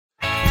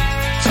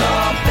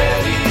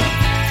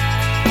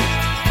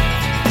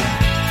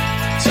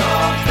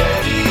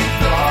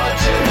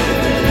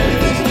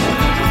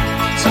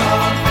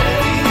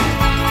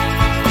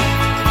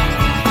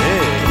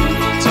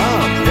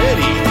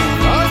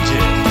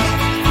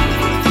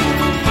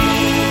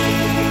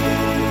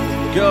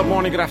Good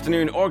morning, good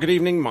afternoon, or good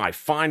evening, my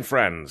fine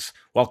friends.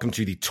 Welcome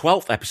to the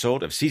 12th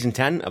episode of Season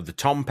 10 of the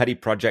Tom Petty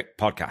Project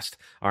podcast.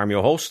 I'm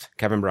your host,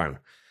 Kevin Brown.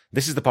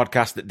 This is the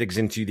podcast that digs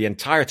into the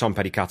entire Tom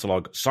Petty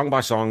catalogue, song by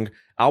song,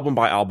 album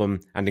by album,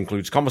 and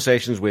includes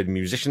conversations with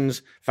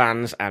musicians,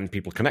 fans, and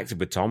people connected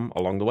with Tom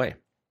along the way.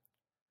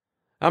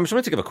 I just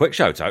wanted to give a quick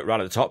shout out right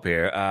at the top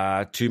here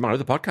to my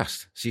other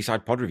podcast,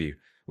 Seaside Pod Review,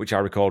 which I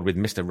record with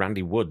Mr.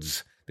 Randy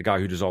Woods, the guy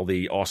who does all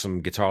the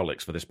awesome guitar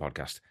licks for this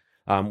podcast.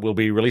 We'll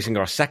be releasing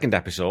our second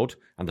episode,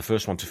 and the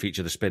first one to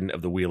feature the spin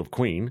of the Wheel of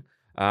Queen,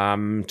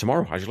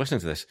 tomorrow as you're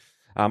listening to this.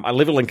 I'll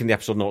leave a link in the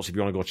episode notes if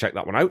you want to go check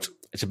that one out.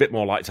 It's a bit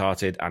more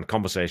light-hearted and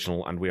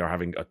conversational, and we are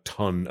having a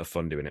ton of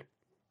fun doing it.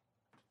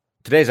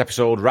 Today's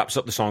episode wraps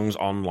up the songs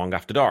on Long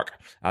After Dark,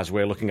 as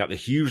we're looking at the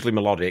hugely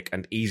melodic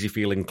and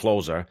easy-feeling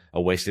closer,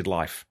 A Wasted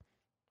Life.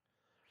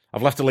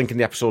 I've left a link in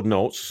the episode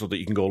notes so that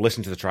you can go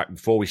listen to the track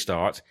before we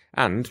start,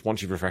 and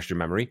once you've refreshed your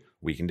memory,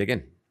 we can dig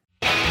in.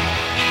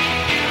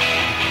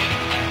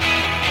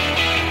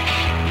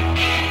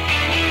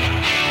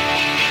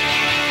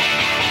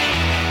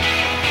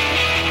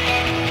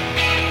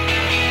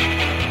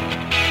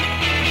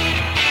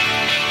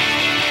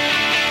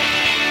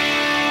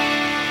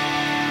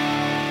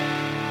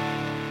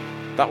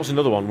 That was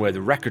another one where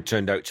the record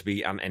turned out to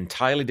be an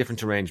entirely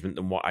different arrangement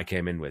than what I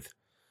came in with.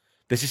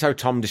 This is how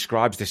Tom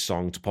describes this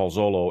song to Paul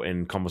Zolo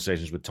in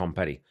Conversations with Tom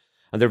Petty.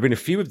 And there have been a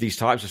few of these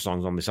types of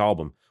songs on this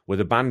album where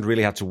the band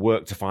really had to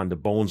work to find the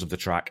bones of the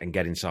track and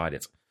get inside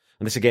it.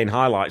 And this again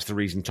highlights the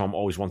reason Tom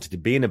always wanted to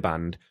be in a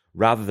band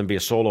rather than be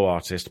a solo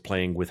artist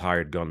playing with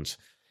hired guns.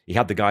 He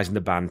had the guys in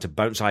the band to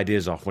bounce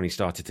ideas off when he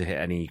started to hit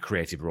any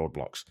creative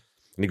roadblocks.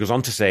 And he goes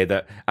on to say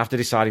that after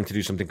deciding to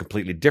do something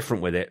completely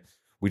different with it,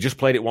 we just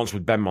played it once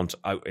with Benmont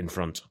out in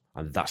front,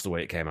 and that's the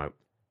way it came out.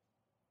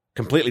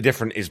 Completely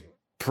different is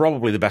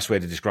probably the best way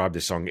to describe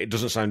this song. It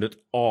doesn't sound at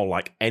all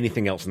like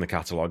anything else in the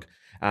catalogue,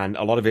 and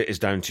a lot of it is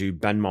down to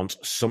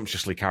Benmont's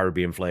sumptuously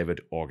Caribbean-flavoured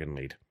organ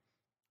lead.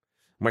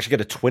 We actually get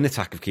a twin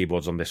attack of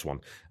keyboards on this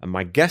one, and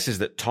my guess is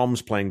that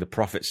Tom's playing the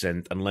Prophet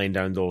synth and laying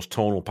down those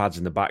tonal pads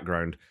in the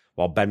background,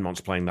 while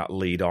Benmont's playing that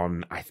lead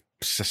on, I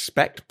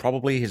suspect,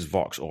 probably his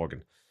Vox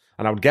organ.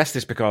 And I would guess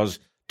this because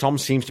Tom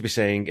seems to be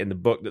saying in the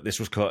book that this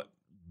was cut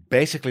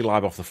basically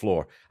live off the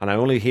floor, and I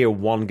only hear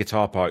one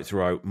guitar part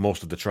throughout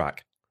most of the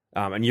track.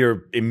 And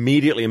you're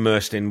immediately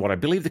immersed in what I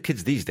believe the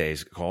kids these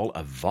days call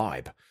a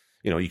vibe.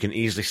 You know, you can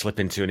easily slip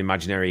into an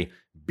imaginary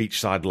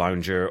beachside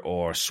lounger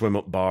or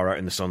swim-up bar out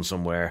in the sun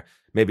somewhere.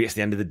 Maybe it's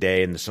the end of the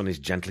day and the sun is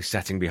gently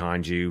setting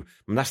behind you.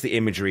 And that's the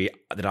imagery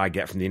that I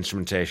get from the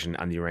instrumentation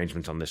and the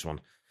arrangement on this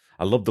one.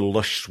 I love the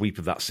lush sweep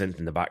of that synth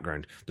in the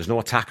background. There's no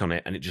attack on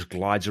it, and it just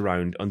glides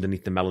around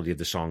underneath the melody of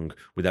the song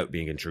without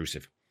being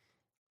intrusive.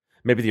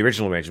 Maybe the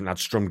original arrangement had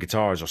strummed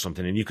guitars or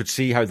something, and you could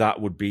see how that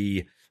would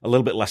be a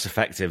little bit less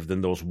effective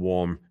than those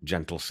warm,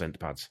 gentle synth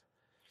pads.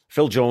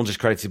 Phil Jones is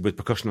credited with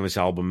percussion on this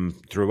album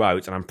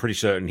throughout, and I'm pretty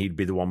certain he'd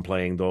be the one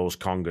playing those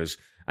congas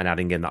and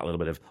adding in that little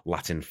bit of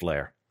Latin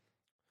flair.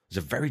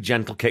 There's a very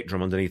gentle kick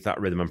drum underneath that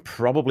rhythm, and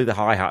probably the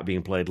hi-hat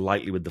being played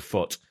lightly with the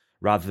foot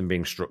rather than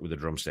being struck with a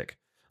drumstick.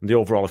 And the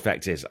overall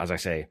effect is, as I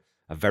say,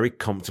 a very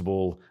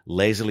comfortable,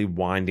 lazily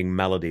winding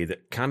melody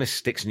that kind of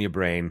sticks in your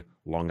brain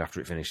long after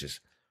it finishes.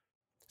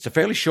 It's a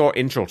fairly short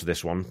intro to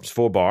this one. It's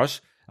 4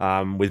 bars,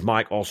 with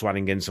Mike also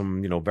adding in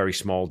some, very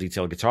small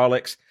detailed guitar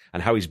licks,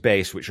 and Howie's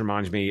bass, which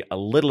reminds me a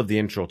little of the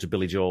intro to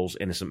Billy Joel's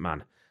Innocent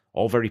Man.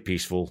 All very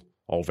peaceful,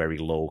 all very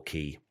low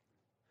key.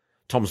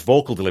 Tom's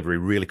vocal delivery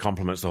really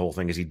complements the whole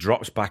thing as he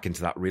drops back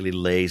into that really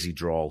lazy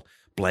drawl,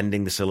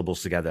 blending the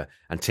syllables together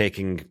and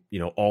taking,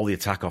 all the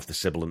attack off the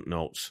sibilant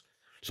notes.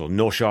 So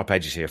no sharp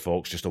edges here,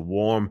 folks, just a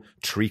warm,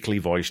 treacly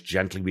voice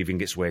gently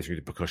weaving its way through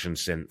the percussion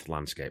synth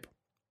landscape.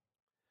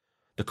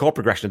 The chord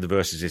progression of the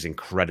verses is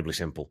incredibly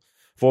simple.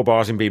 4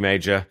 bars in B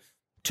major,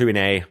 2 in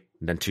A,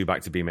 and then 2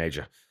 back to B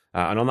major.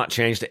 And on that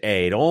change to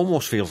A, it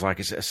almost feels like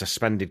it's a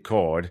suspended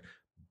chord,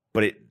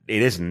 but it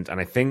isn't, and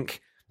I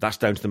think that's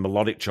down to the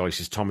melodic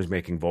choices Tom is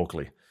making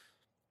vocally.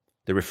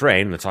 The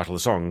refrain, the title of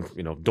the song,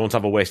 Don't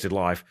Have a Wasted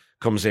Life,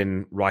 comes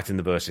in right in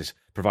the verses,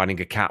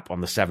 providing a cap on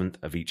the 7th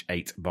of each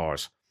 8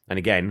 bars. And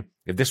again,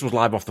 if this was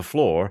live off the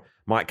floor,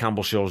 Mike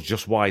Campbell shows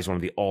just why he's one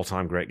of the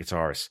all-time great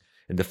guitarists.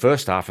 In the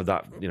first half of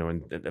that,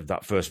 of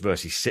that first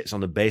verse, he sits on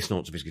the bass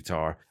notes of his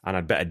guitar, and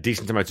I'd bet a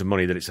decent amount of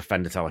money that it's a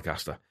Fender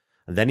Telecaster.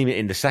 And then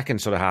in the second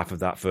sort of half of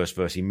that first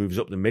verse, he moves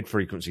up the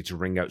mid-frequency to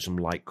ring out some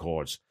light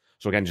chords.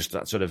 So again, just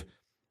that sort of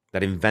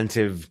that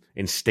inventive,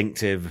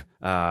 instinctive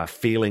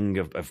feeling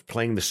of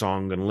playing the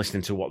song and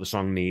listening to what the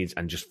song needs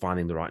and just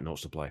finding the right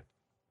notes to play.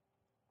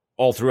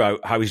 All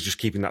throughout, how he's just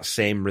keeping that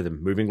same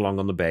rhythm, moving along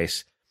on the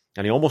bass,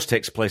 and he almost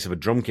takes place of a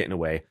drum kit in a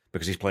way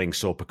because he's playing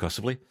so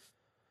percussively.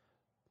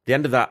 The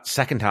end of that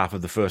second half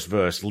of the first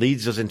verse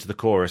leads us into the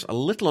chorus a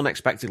little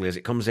unexpectedly as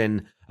it comes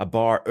in a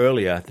bar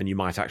earlier than you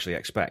might actually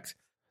expect.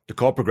 The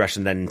chord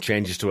progression then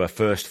changes to a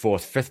first,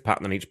 fourth, fifth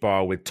pattern on each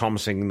bar with Tom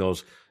singing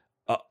those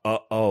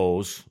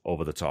ohs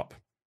over the top.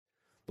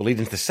 The lead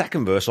into the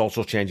second verse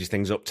also changes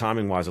things up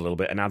timing-wise a little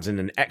bit and adds in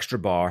an extra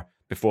bar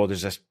before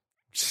there's a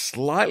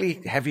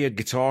slightly heavier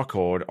guitar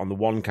chord on the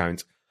one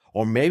count,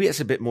 or maybe it's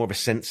a bit more of a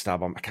synth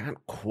stab. I can't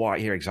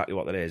quite hear exactly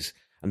what that is.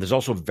 And there's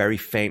also a very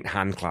faint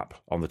hand clap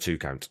on the 2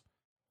 count.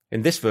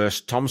 In this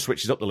verse, Tom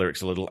switches up the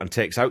lyrics a little and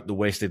takes out the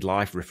wasted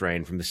life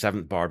refrain from the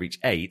 7th bar of each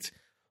 8,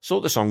 so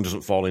the song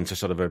doesn't fall into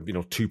sort of a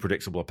too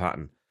predictable a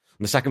pattern.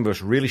 And the second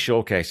verse really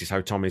showcases how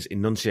Tom is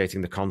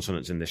enunciating the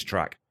consonants in this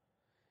track.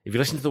 If you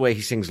listen to the way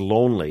he sings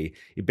lonely,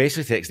 he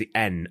basically takes the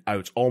N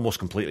out almost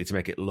completely to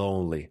make it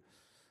lonely.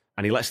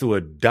 And he lets the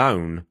word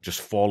down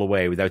just fall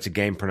away without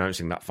again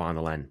pronouncing that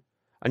final N.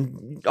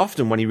 And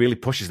often when he really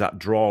pushes that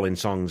drawl in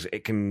songs,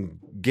 it can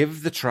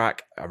give the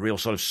track a real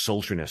sort of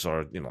sultriness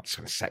or,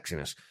 sort of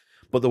sexiness.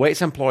 But the way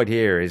it's employed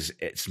here is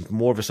it's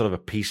more of a sort of a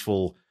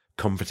peaceful,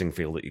 comforting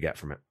feel that you get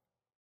from it.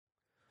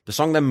 The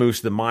song then moves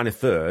to the minor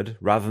third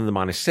rather than the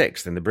minor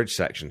sixth in the bridge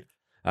section.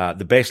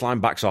 The bass line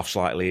backs off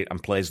slightly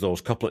and plays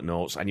those couplet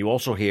notes, and you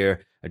also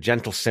hear a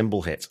gentle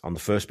cymbal hit on the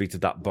first beat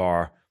of that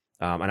bar.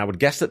 And I would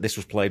guess that this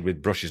was played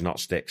with brushes, not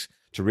sticks,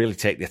 to really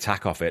take the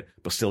attack off it,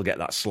 but still get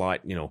that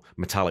slight,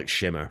 metallic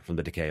shimmer from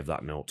the decay of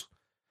that note.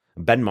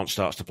 And Benmont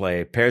starts to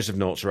play pairs of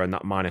notes around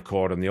that minor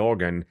chord on the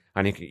organ,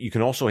 and you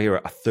can also hear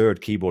a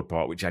third keyboard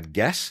part, which I'd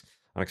guess,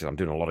 and I'm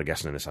doing a lot of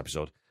guessing in this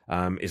episode,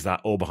 is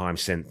that Oberheim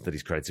synth that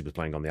he's credited with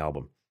playing on the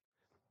album.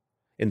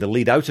 In the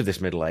lead out of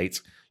this middle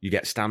 8, you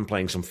get Stan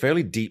playing some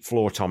fairly deep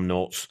floor tom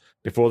notes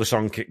before the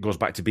song goes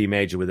back to B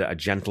major with a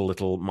gentle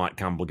little Mike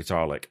Campbell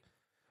guitar lick.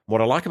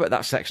 What I like about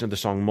that section of the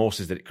song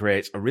most is that it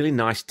creates a really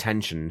nice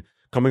tension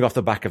coming off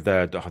the back of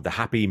the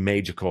happy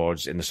major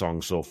chords in the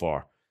song so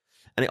far.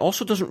 And it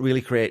also doesn't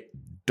really create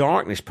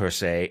darkness per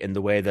se in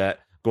the way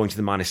that going to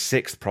the minor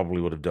 6th probably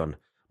would have done,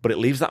 but it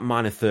leaves that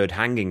minor third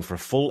hanging for a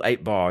full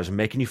 8 bars,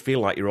 making you feel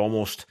like you're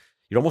almost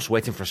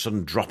waiting for a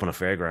sudden drop on a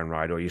fairground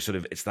ride, or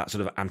it's that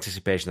sort of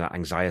anticipation, that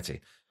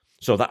anxiety.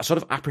 So that sort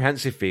of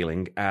apprehensive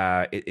feeling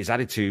is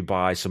added to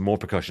by some more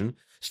percussion.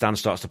 Stan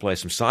starts to play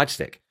some side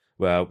stick.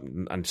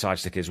 And side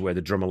stick is where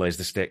the drummer lays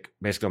the stick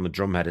basically on the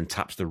drum head and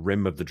taps the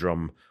rim of the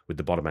drum with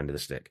the bottom end of the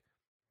stick.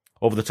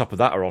 Over the top of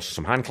that are also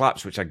some hand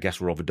claps, which I guess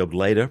were overdubbed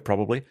later,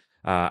 probably,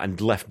 and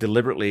left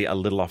deliberately a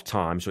little off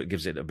time, so it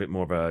gives it a bit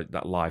more of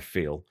that live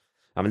feel.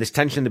 I mean, this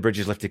tension in the bridge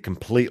is lifted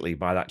completely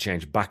by that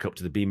change back up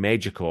to the B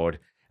major chord,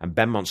 and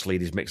Benmont's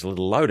lead is mixed a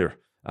little louder,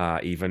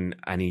 even,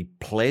 and he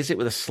plays it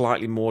with a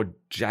slightly more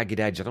jagged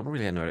edge. I don't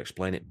really know how to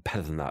explain it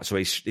better than that. So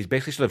he's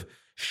basically sort of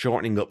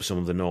shortening up some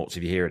of the notes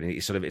if you hear it, and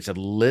it's a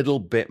little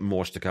bit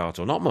more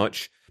staccato. Not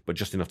much, but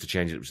just enough to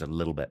change it just a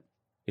little bit.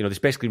 This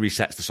basically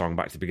resets the song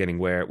back to the beginning,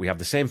 where we have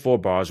the same 4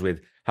 bars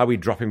with Howie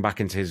dropping back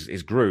into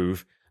his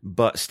groove,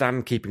 but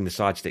Stan keeping the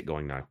side stick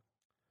going now.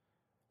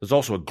 There's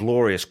also a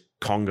glorious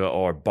conga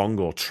or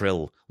bongo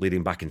trill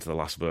leading back into the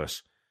last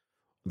verse.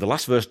 The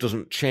last verse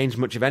doesn't change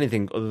much of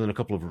anything other than a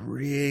couple of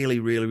really,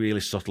 really,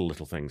 really subtle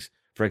little things.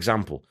 For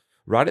example,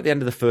 right at the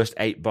end of the first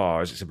 8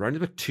 bars, it's around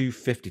about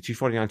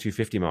 249,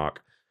 250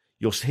 mark,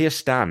 you'll hear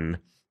Stan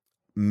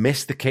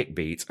miss the kick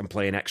beat and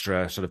play an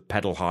extra sort of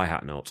pedal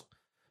hi-hat note.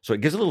 So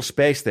it gives a little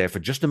space there for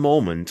just a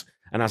moment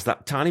and has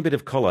that tiny bit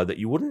of colour that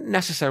you wouldn't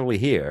necessarily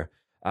hear,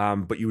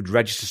 but you would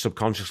register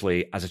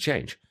subconsciously as a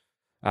change.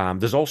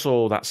 There's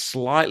also that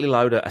slightly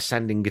louder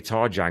ascending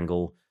guitar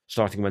jangle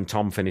starting when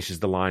Tom finishes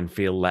the line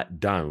 "Feel Let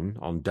Down"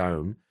 on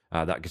Down.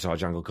 That guitar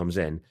jangle comes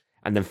in.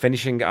 And then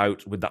finishing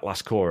out with that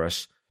last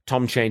chorus,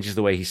 Tom changes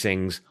the way he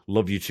sings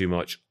 "Love You Too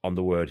Much" on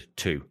the word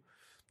 "to."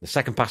 The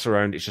second pass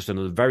around is just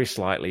another very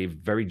slightly,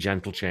 very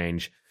gentle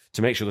change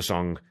to make sure the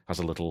song has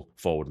a little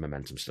forward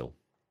momentum still.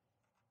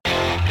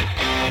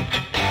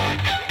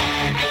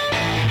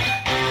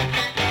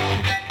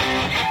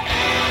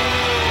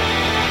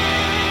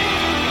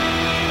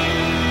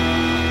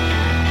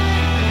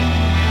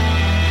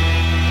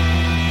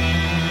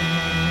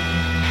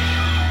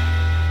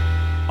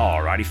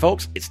 Alrighty,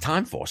 folks, it's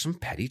time for some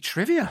petty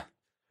trivia.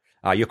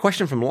 Your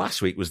question from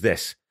last week was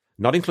this: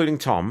 not including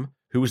Tom,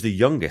 who was the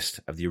youngest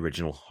of the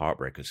original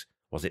Heartbreakers?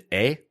 Was it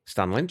A,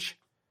 Stan Lynch,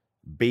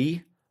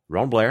 B,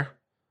 Ron Blair,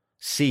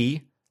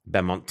 C,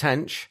 Benmont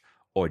Tench,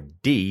 or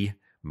D,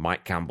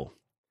 Mike Campbell?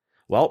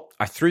 Well,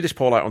 I threw this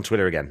poll out on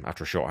Twitter again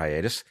after a short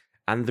hiatus,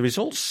 and the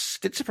results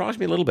did surprise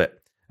me a little bit.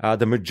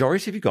 The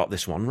majority of you got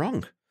this one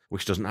wrong,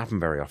 which doesn't happen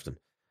very often.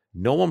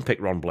 No one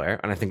picked Ron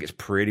Blair, and I think it's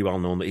pretty well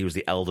known that he was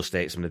the elder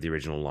statesman of the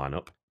original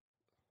lineup.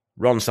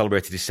 Ron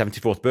celebrated his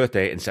 74th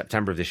birthday in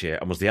September of this year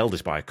and was the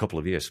eldest by a couple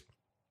of years.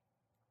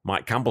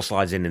 Mike Campbell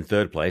slides in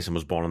third place and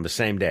was born on the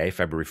same day,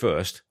 February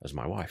 1st, as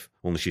my wife,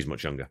 only she's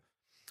much younger.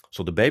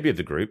 So the baby of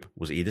the group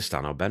was either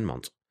Stan or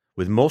Benmont,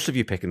 with most of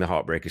you picking the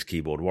Heartbreakers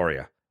keyboard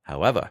warrior.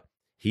 However,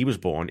 he was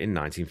born in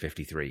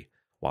 1953,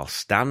 while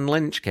Stan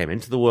Lynch came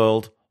into the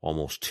world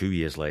almost 2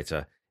 years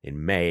later,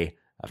 in May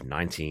of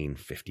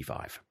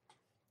 1955.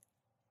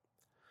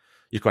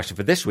 Your question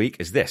for this week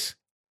is this: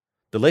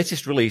 the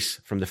latest release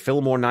from the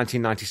Fillmore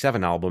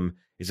 1997 album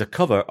is a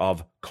cover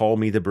of "Call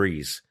Me the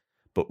Breeze,"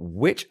 but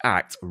which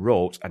act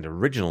wrote and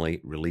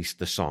originally released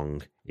the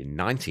song in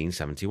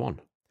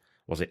 1971?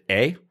 Was it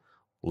A,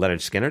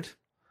 Leonard Skinner,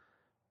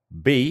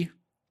 B,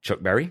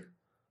 Chuck Berry,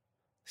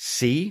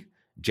 C,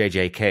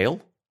 J.J.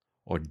 Cale,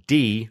 Or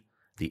D,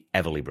 the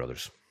Everly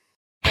Brothers?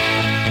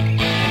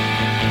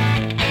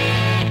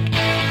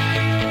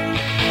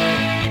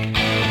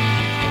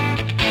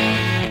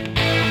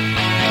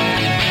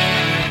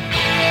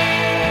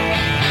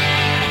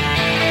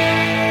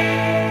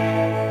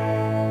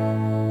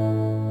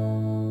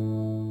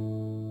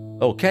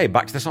 Okay,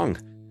 back to the song.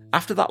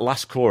 After that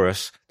last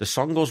chorus, the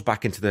song goes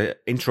back into the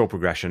intro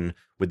progression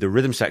with the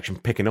rhythm section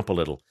picking up a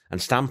little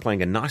and Stan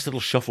playing a nice little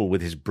shuffle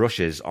with his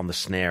brushes on the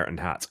snare and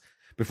hat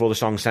before the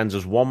song sends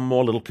us one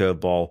more little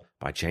curveball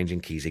by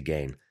changing keys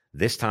again,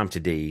 this time to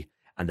D,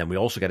 and then we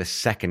also get a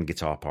second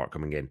guitar part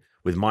coming in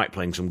with Mike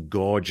playing some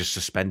gorgeous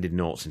suspended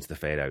notes into the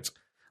fade out.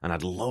 And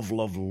I'd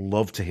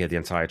love to hear the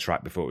entire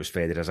track before it was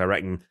faded, as I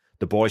reckon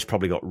the boys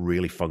probably got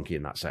really funky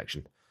in that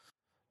section.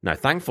 Now,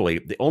 thankfully,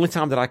 the only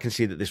time that I can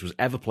see that this was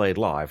ever played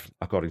live,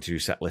 according to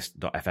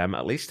setlist.fm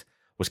at least,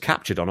 was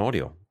captured on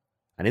audio.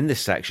 And in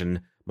this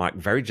section, Mike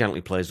very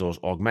gently plays those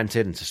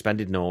augmented and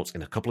suspended notes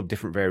in a couple of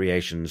different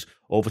variations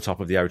over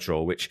top of the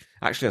outro, which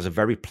actually has a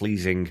very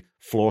pleasing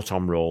floor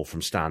tom roll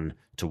from Stan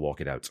to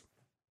walk it out.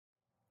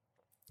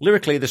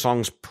 Lyrically, the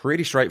song's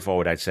pretty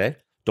straightforward, I'd say.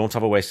 Don't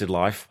have a wasted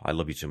life, I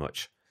love you too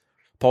much.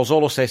 Paul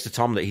Zolo says to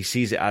Tom that he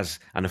sees it as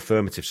an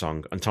affirmative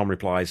song, and Tom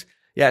replies,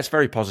 yeah, it's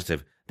very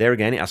positive. There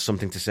again, it has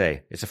something to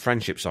say. It's a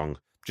friendship song,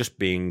 just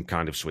being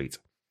kind of sweet.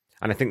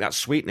 And I think that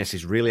sweetness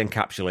is really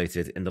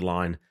encapsulated in the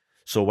line,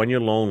 so when you're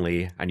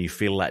lonely and you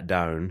feel let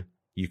down,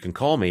 you can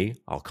call me,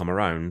 I'll come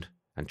around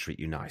and treat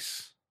you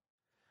nice.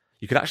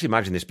 You could actually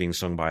imagine this being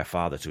sung by a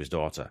father to his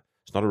daughter.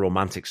 It's not a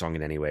romantic song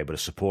in any way, but a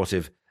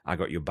supportive, I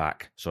got your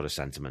back sort of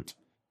sentiment.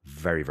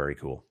 Very, very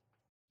cool.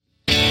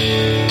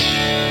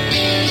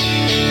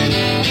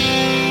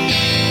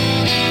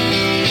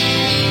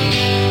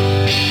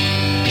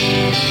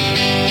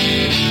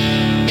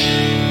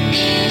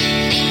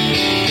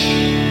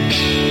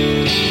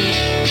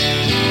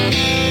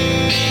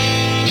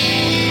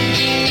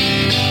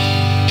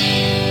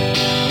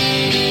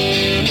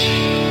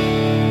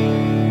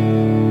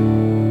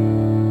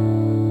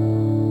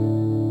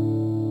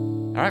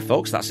 All right,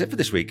 folks, that's it for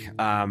this week.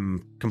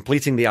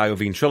 Completing the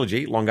Iovine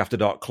trilogy, Long After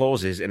Dark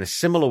closes in a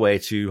similar way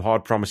to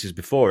Hard Promises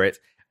before it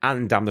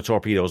and Damn the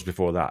Torpedoes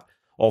before that.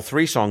 All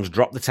three songs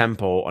drop the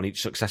tempo on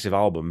each successive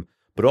album,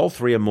 but all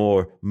three are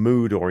more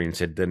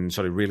mood-oriented than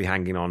sort of really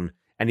hanging on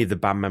any of the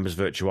band members'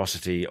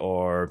 virtuosity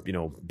or,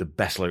 the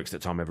best lyrics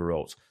that Tom ever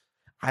wrote.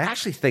 I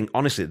actually think,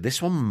 honestly,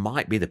 this one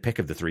might be the pick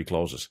of the three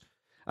closers.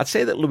 I'd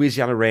say that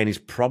Louisiana Rain is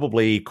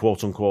probably,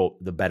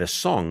 quote-unquote, the better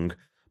song,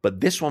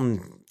 but this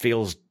one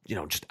feels,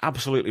 just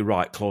absolutely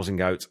right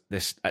closing out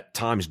this at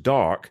times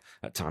dark,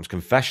 at times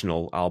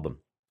confessional album.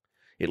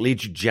 It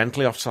leads you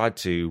gently off side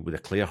 2 with a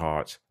clear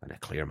heart and a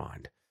clear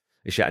mind.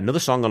 It's yet another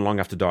song on Long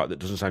After Dark that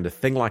doesn't sound a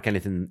thing like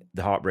anything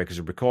the Heartbreakers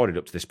have recorded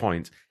up to this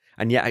point,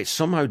 and yet it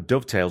somehow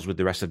dovetails with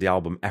the rest of the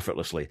album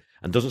effortlessly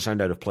and doesn't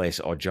sound out of place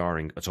or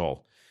jarring at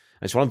all.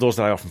 And it's one of those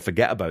that I often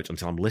forget about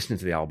until I'm listening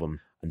to the album,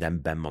 and then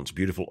Ben Mont's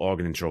beautiful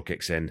organ intro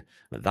kicks in.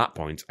 And at that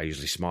point, I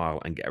usually smile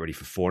and get ready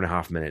for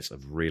 4.5 minutes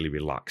of really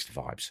relaxed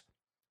vibes.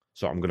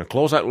 So I'm going to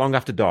close out Long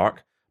After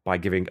Dark by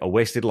giving A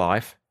Wasted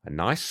Life a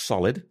nice,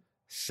 solid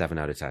 7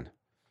 out of 10.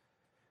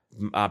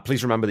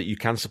 Please remember that you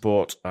can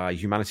support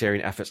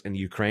humanitarian efforts in the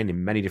Ukraine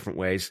in many different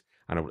ways,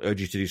 and I would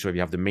urge you to do so if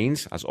you have the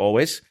means, as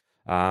always.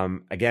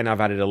 Again, I've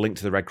added a link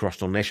to the Red Cross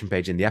donation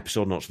page in the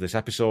episode notes for this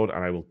episode,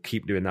 and I will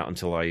keep doing that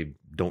until I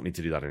don't need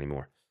to do that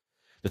anymore.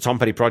 The Tom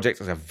Petty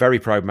Project is a very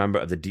proud member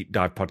of the Deep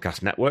Dive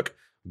Podcast Network.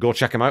 Go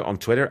check them out on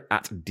Twitter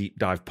at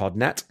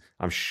DeepDivePodNet.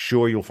 I'm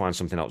sure you'll find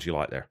something else you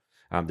like there.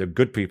 They're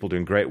good people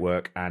doing great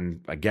work,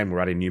 and again, we're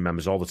adding new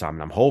members all the time,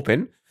 and I'm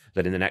hoping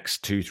that in the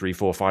next 2, 3,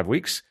 4, 5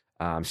 weeks,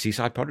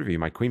 Seaside Pod Review,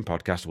 my Queen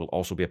podcast, will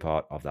also be a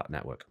part of that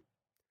network.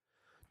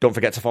 Don't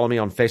forget to follow me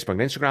on Facebook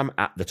and Instagram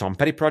at The Tom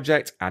Petty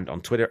Project and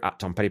on Twitter at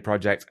Tom Petty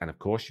Project. And of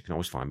course, you can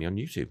always find me on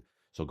YouTube.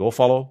 So go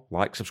follow,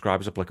 like, subscribe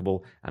as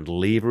applicable, and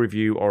leave a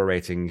review or a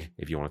rating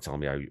if you want to tell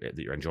me that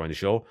you're enjoying the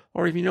show.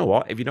 Or if you know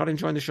what, if you're not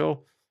enjoying the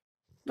show,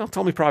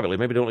 tell me privately.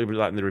 Maybe don't leave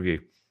that in the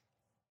review.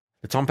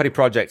 The Tom Petty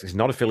Project is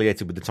not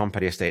affiliated with the Tom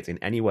Petty Estate in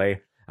any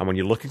way. And when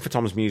you're looking for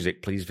Tom's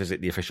music, please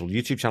visit the official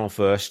YouTube channel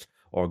first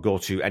or go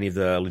to any of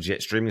the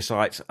legit streaming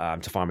sites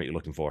to find what you're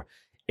looking for.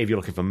 If you're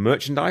looking for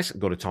merchandise,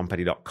 go to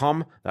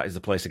tompetty.com. That is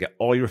the place to get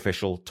all your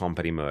official Tom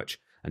Petty merch.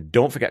 And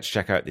don't forget to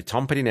check out the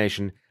Tom Petty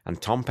Nation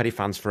and Tom Petty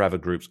Fans Forever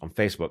groups on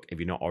Facebook if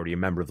you're not already a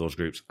member of those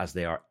groups, as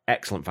they are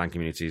excellent fan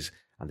communities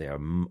and they are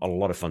a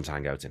lot of fun to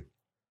hang out in.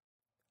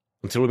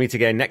 Until we meet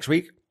again next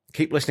week,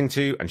 keep listening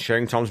to and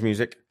sharing Tom's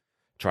music.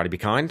 Try to be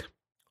kind.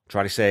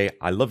 Try to say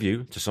I love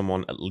you to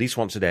someone at least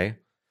once a day.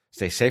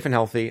 Stay safe and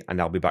healthy,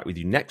 and I'll be back with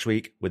you next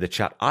week with a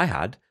chat I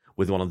had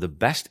with one of the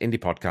best indie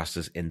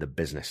podcasters in the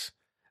business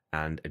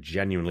and a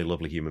genuinely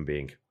lovely human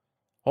being.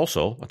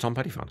 Also a Tom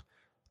Petty fan,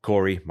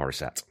 Corey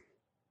Morissette.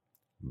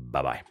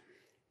 Bye-bye.